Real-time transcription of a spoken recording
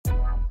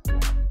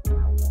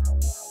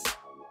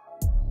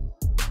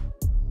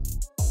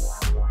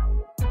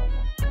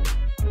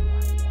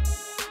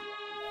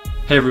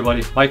Hey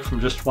everybody, Mike from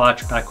Just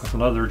Watch back with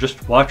another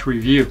Just Watch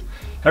review.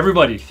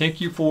 Everybody,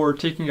 thank you for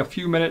taking a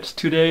few minutes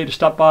today to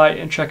stop by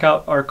and check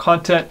out our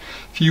content.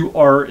 If you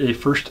are a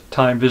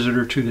first-time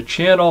visitor to the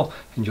channel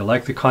and you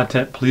like the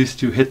content, please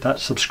do hit that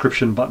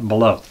subscription button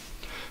below.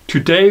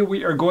 Today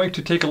we are going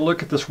to take a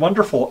look at this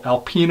wonderful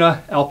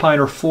Alpina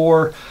Alpiner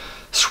 4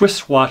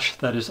 Swiss watch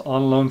that is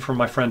on loan from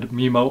my friend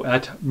Mimo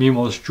at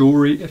Mimo's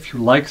Jewelry. If you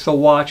like the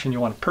watch and you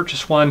want to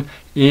purchase one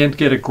and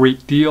get a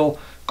great deal,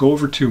 go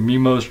over to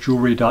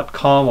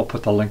mimosjewelry.com. I'll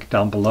put the link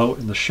down below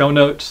in the show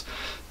notes.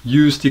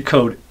 Use the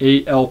code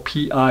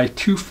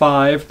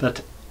ALPI25,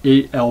 that's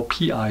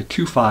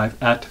ALPI25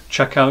 at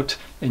checkout,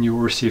 and you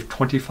will receive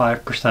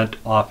 25%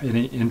 off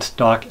any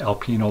in-stock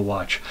Alpina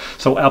watch.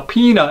 So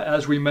Alpina,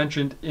 as we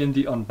mentioned in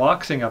the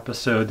unboxing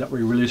episode that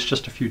we released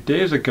just a few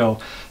days ago,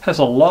 has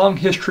a long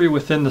history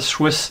within the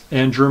Swiss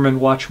and German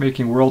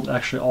watchmaking world,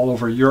 actually all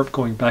over Europe,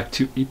 going back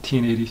to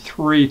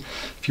 1883.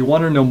 If you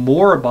want to know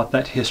more about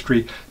that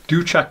history,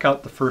 do check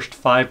out the first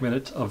 5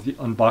 minutes of the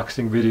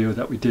unboxing video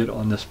that we did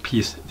on this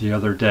piece the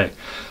other day.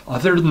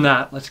 Other than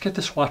that, let's get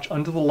this watch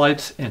under the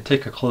lights and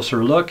take a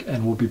closer look,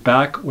 and we'll be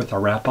back with a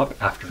wrap up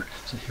after.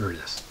 So here it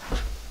is.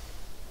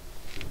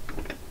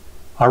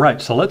 All right,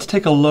 so let's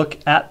take a look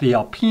at the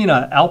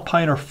Alpina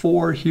Alpiner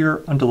 4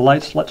 here under the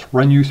lights. Let's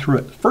run you through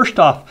it. First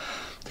off,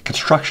 the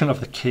construction of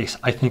the case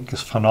I think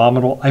is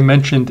phenomenal. I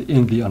mentioned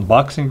in the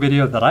unboxing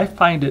video that I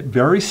find it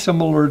very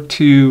similar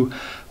to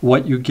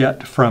what you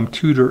get from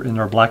Tudor in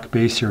their Black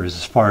Bay series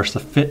as far as the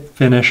fit,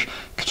 finish,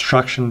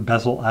 construction,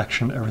 bezel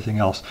action, everything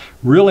else.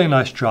 Really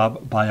nice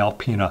job by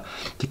Alpina.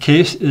 The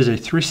case is a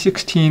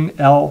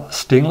 316L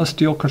stainless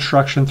steel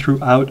construction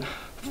throughout,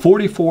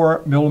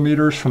 44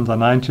 millimeters from the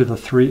 9 to the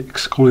 3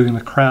 excluding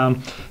the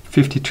crown,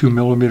 52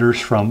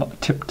 millimeters from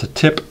tip to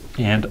tip,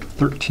 and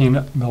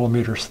 13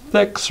 millimeters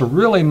thick. So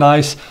really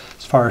nice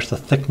as far as the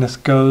thickness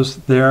goes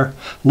there.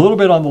 A little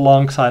bit on the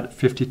long side at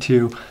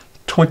 52,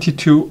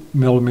 22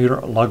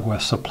 millimeter lug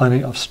width, so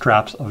plenty of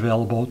straps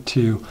available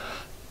to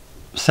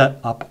set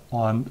up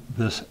on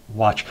this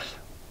watch.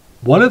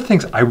 One of the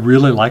things I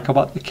really like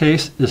about the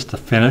case is the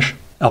finish.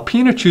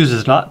 Alpina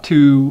chooses not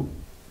to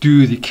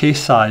do the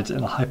case sides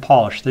in a high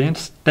polish. They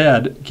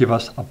instead give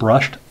us a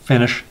brushed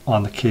finish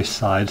on the case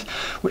sides,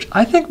 which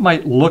I think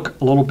might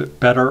look a little bit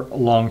better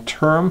long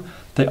term.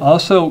 They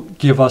also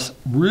give us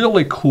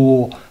really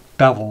cool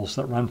bevels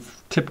that run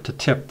tip to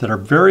tip that are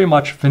very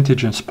much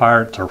vintage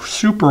inspired. It's a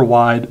super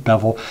wide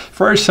bevel,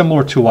 very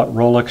similar to what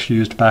Rolex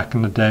used back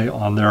in the day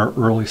on their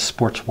early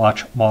sports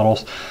watch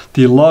models.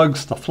 The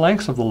lugs, the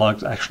flanks of the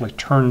lugs actually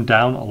turn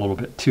down a little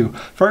bit too,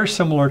 very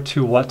similar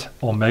to what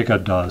Omega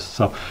does.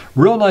 So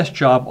real nice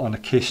job on the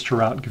case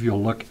throughout. Give you a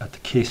look at the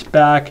case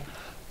back.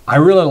 I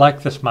really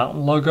like this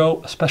mountain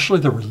logo,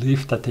 especially the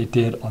relief that they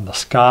did on the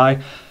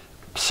sky.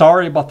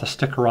 Sorry about the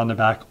sticker on the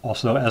back.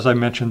 Also, as I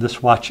mentioned,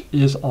 this watch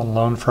is on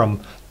loan from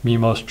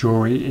Mimo's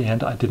Jewelry,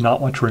 and I did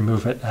not want to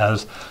remove it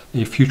as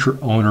a future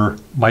owner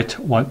might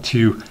want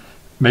to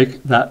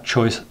make that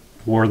choice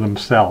for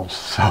themselves.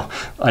 So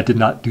I did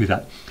not do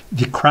that.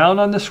 The crown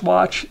on this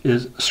watch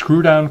is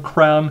screw down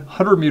crown,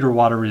 100 meter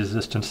water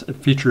resistance. It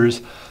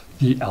features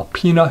the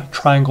Alpina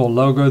triangle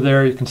logo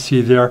there. You can see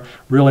there,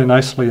 really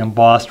nicely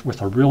embossed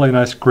with a really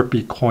nice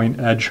grippy coin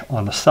edge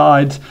on the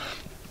sides.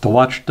 The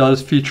watch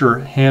does feature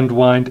hand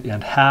wind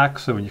and hack,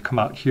 so when you come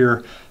out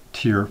here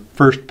to your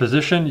first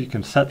position, you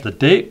can set the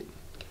date.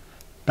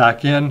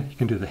 Back in, you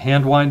can do the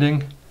hand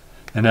winding,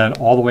 and then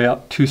all the way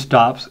up 2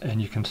 stops,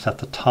 and you can set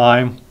the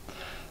time.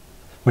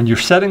 When you're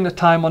setting the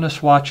time on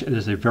this watch, it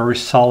is a very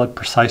solid,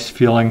 precise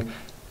feeling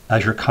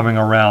as you're coming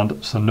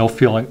around, so no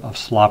feeling of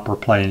slop or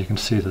play. And you can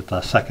see that the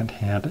second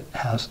hand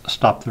has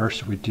stopped there,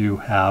 so we do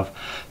have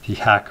the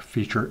hack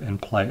feature in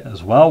play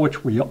as well,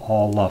 which we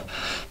all love.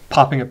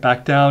 Popping it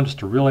back down,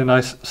 just a really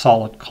nice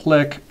solid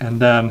click, and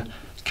then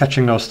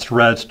catching those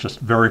threads, just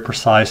very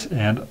precise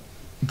and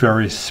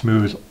very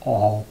smooth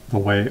all the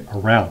way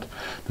around.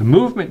 The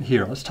movement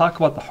here, let's talk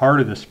about the heart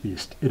of this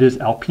beast. It is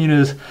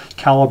Alpina's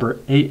caliber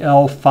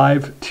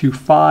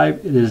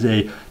AL525. It is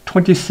a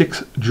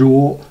 26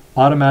 joule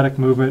automatic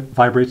movement,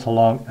 vibrates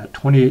along at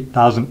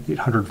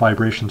 28,800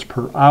 vibrations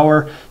per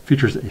hour,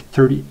 features a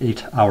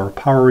 38-hour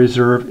power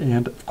reserve,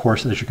 and of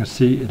course, as you can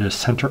see, it is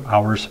center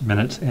hours,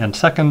 minutes, and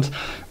seconds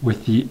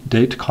with the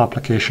date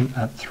complication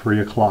at 3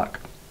 o'clock.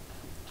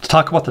 Let's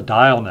talk about the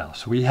dial now.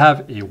 So we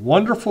have a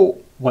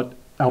wonderful, what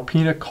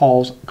Alpina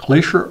calls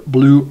glacier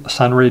blue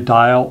sunray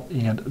dial,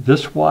 and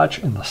this watch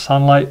in the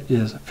sunlight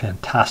is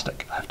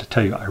fantastic. I have to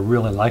tell you, I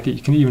really like it.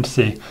 You can even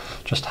see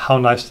just how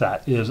nice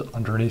that is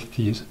underneath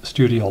these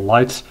studio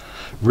lights.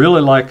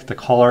 Really like the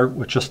color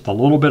with just a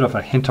little bit of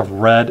a hint of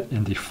red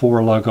in the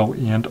 4 logo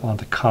and on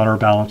the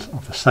counterbalance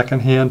of the second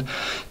hand.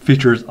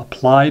 Features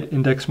applied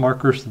index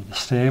markers, the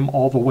same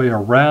all the way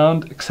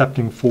around,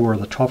 excepting for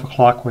the 12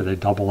 o'clock where they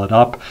double it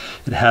up.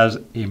 It has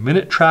a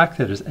minute track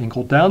that is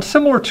angled down,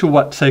 similar to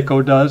what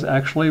Seiko does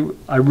actually.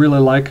 I really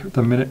like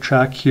the minute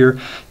track here,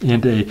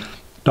 and a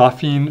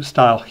Dauphine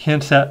style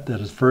handset that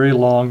is very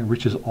long,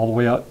 reaches all the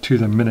way out to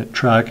the minute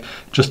track.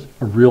 Just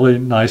a really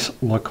nice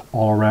look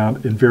all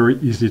around and very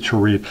easy to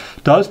read.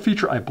 Does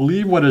feature, I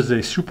believe, what is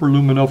a super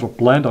luminova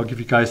blend. I'll give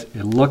you guys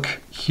a look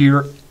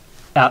here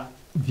at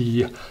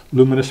the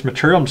luminous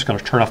material. I'm just going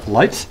to turn off the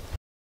lights.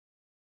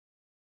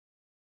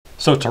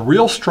 So it's a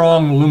real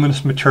strong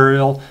luminous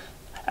material.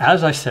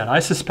 As I said, I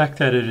suspect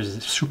that it is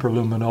a super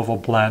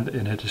luminova blend,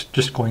 and it is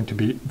just going to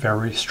be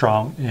very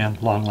strong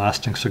and long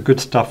lasting. So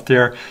good stuff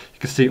there. You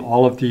can see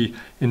all of the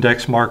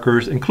index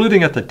markers,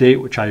 including at the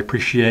date, which I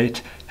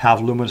appreciate,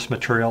 have luminous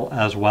material,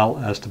 as well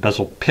as the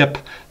bezel pip.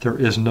 There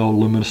is no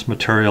luminous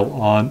material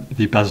on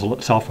the bezel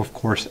itself, of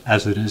course,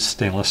 as it is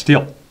stainless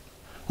steel.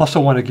 Also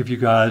want to give you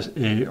guys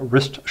a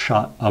wrist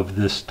shot of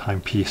this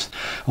timepiece.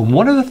 And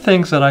one of the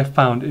things that I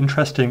found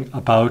interesting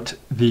about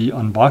the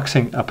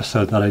unboxing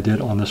episode that I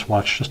did on this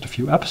watch just a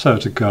few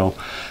episodes ago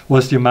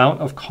was the amount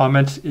of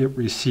comments it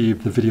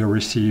received, the video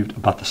received,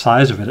 about the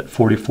size of it at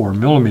 44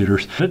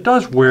 millimeters. And it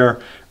does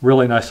wear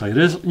really nicely. It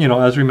is, you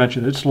know, as we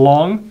mentioned, it's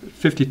long,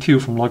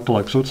 52 from lug to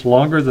lug, so it's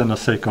longer than the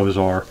Seikos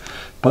are,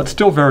 but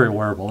still very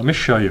wearable. Let me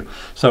show you.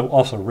 So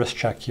also wrist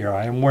check here.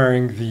 I am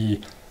wearing the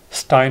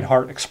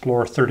Steinhardt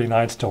Explorer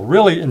 39 still.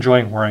 Really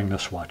enjoying wearing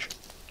this watch.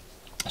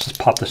 Let's just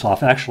pop this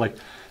off. Actually,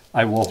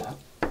 I will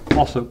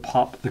also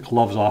pop the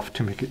gloves off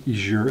to make it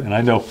easier. And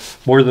I know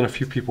more than a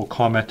few people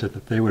commented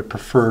that they would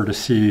prefer to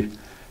see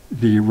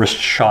the wrist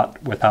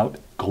shot without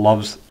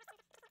gloves.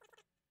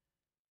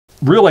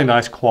 Really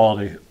nice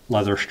quality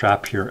leather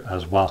strap here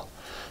as well.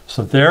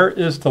 So there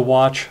is the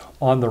watch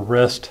on the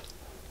wrist.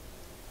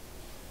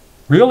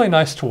 Really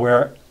nice to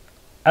wear.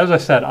 As I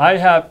said, I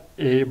have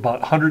about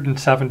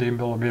 170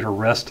 millimeter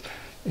wrist,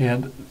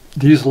 and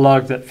these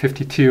lugs at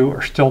 52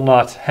 are still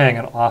not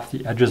hanging off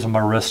the edges of my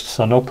wrist,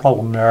 so no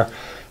problem there.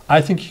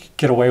 I think you could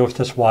get away with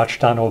this watch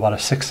down to about a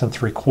 6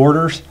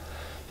 3/4,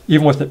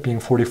 even with it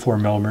being 44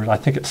 millimeters. I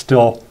think it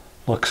still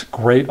looks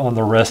great on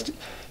the wrist,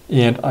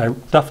 and I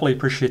definitely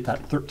appreciate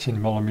that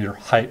 13 millimeter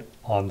height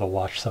on the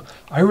watch. So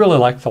I really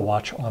like the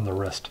watch on the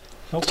wrist.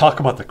 Let's talk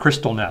about the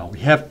crystal now.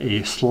 We have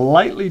a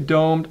slightly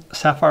domed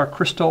sapphire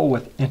crystal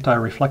with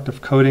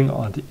anti-reflective coating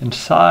on the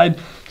inside.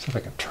 See if I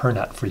can turn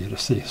that for you to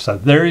see. So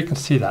there you can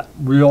see that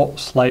real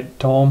slight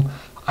dome.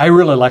 I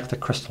really like the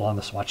crystal on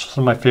this watch.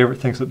 Some of my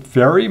favorite things. It's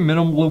very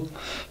minimal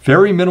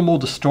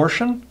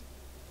distortion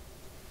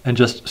and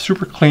just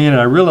super clean. And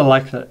I really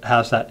like that it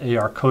has that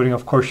AR coating.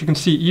 Of course, you can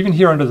see even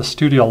here under the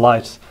studio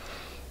lights,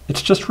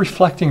 it's just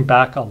reflecting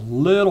back a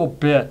little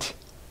bit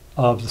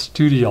of the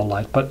studio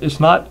light, but it's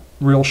not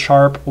real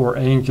sharp or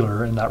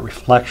angular in that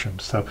reflection.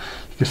 So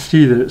you can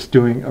see that it's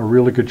doing a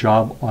really good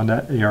job on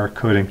that AR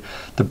coating.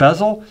 The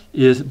bezel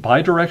is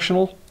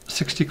bidirectional,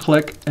 60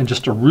 click, and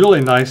just a really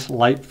nice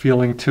light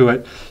feeling to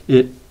it.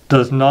 It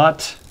does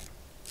not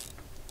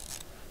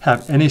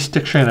have any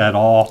stiction at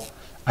all.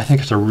 I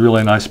think it's a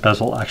really nice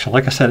bezel actually.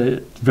 Like I said,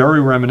 it's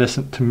very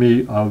reminiscent to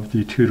me of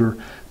the Tudor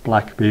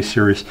Black Bay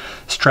series.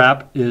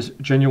 Strap is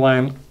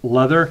genuine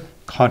leather,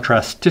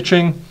 contrast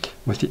stitching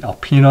with the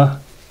Alpina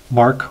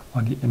mark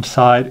on the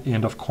inside,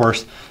 and of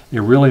course a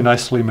really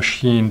nicely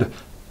machined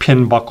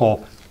pin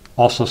buckle,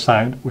 also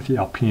signed with the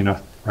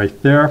Alpina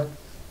right there.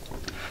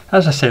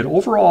 As I said,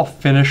 overall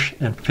finish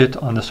and fit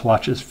on this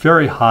watch is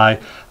very high.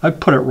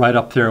 I'd put it right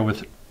up there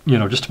with, you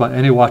know, just about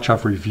any watch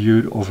I've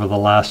reviewed over the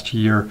last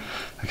year.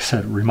 Like I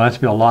said, it reminds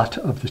me a lot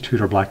of the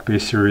Tudor Black Bay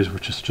series,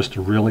 which is just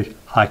a really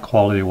high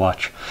quality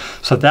watch.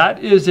 So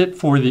that is it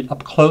for the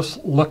up close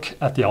look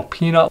at the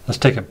Alpina. Let's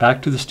take it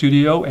back to the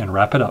studio and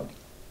wrap it up.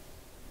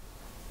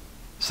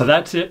 So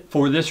that's it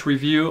for this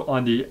review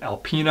on the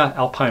Alpina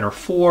Alpiner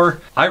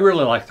 4. I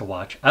really like the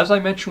watch. As I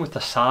mentioned with the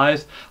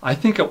size, I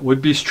think it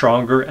would be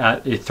stronger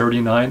at a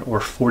 39 or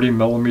 40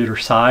 millimeter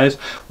size.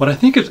 What I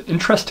think is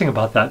interesting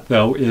about that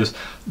though is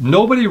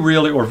nobody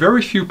really, or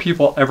very few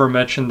people ever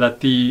mentioned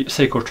that the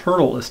Seiko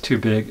Turtle is too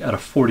big at a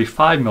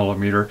 45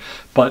 millimeter,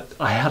 but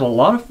I had a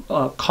lot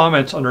of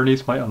comments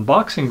underneath my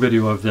unboxing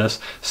video of this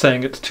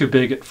saying it's too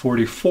big at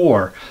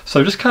 44.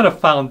 So I just kind of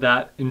found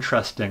that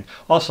interesting.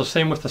 Also,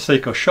 same with the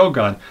Seiko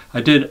Shogun.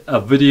 I did a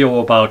video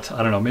about,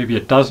 I don't know, maybe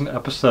a dozen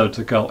episodes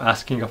ago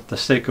asking if the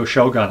Seiko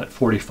Shogun at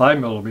 45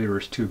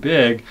 millimeters is too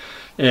big.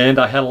 And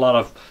I had a lot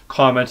of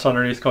comments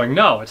underneath going,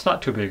 no, it's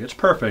not too big, it's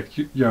perfect.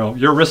 You know,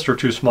 your wrists are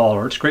too small,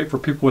 or it's great for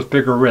people with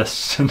bigger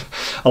wrists. And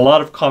a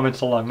lot of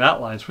comments along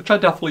that lines, which I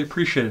definitely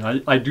appreciate.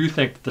 I do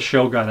think that the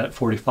Shogun at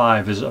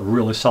 45 is a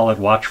really solid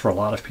watch for a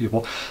lot of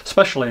people,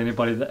 especially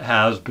anybody that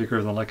has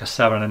bigger than like a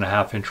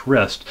 7.5-inch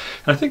wrist.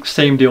 And I think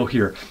same deal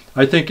here.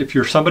 I think if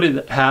you're somebody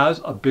that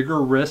has a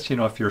bigger wrist, you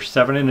know, if you're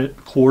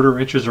 7.25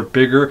 inches or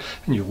bigger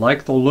and you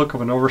like the look of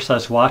an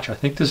oversized watch, I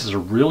think this is a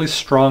really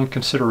strong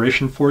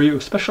consideration for you,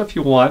 especially if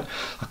you want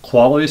a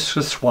quality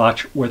Swiss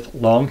watch with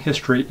long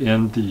history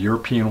in the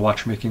European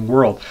watchmaking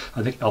world.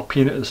 I think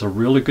Alpina is a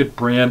really good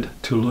brand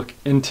to look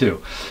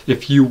into.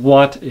 If you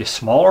want a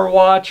smaller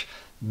watch,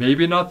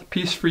 maybe not the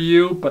piece for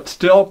you, but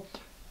still,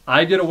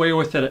 I get away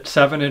with it at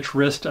 7-inch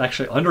wrist,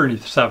 actually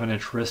underneath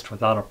 7-inch wrist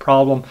without a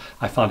problem.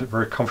 I found it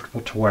very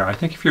comfortable to wear. I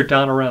think if you're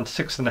down around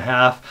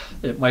 6.5,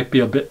 it might be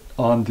a bit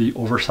on the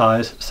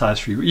oversized size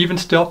for you. Even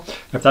still,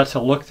 if that's a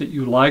look that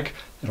you like,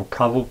 it'll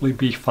probably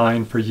be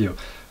fine for you.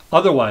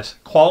 Otherwise,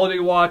 quality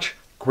watch,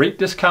 great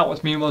discount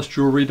with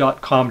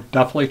mimosjewelry.com.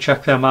 Definitely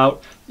check them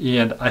out.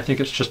 And I think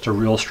it's just a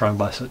real strong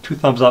buy. So 2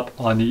 thumbs up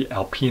on the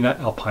Alpina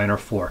Alpiner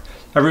 4.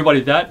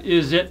 Everybody, that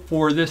is it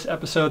for this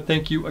episode.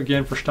 Thank you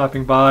again for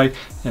stopping by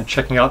and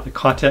checking out the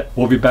content.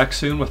 We'll be back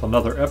soon with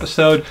another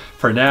episode.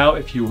 For now,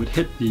 if you would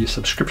hit the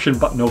subscription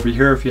button over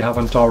here if you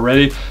haven't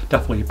already,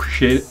 definitely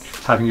appreciate it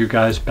having you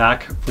guys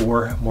back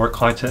for more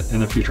content in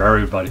the future.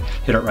 Everybody,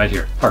 hit it right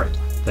here. All right,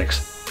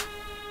 thanks.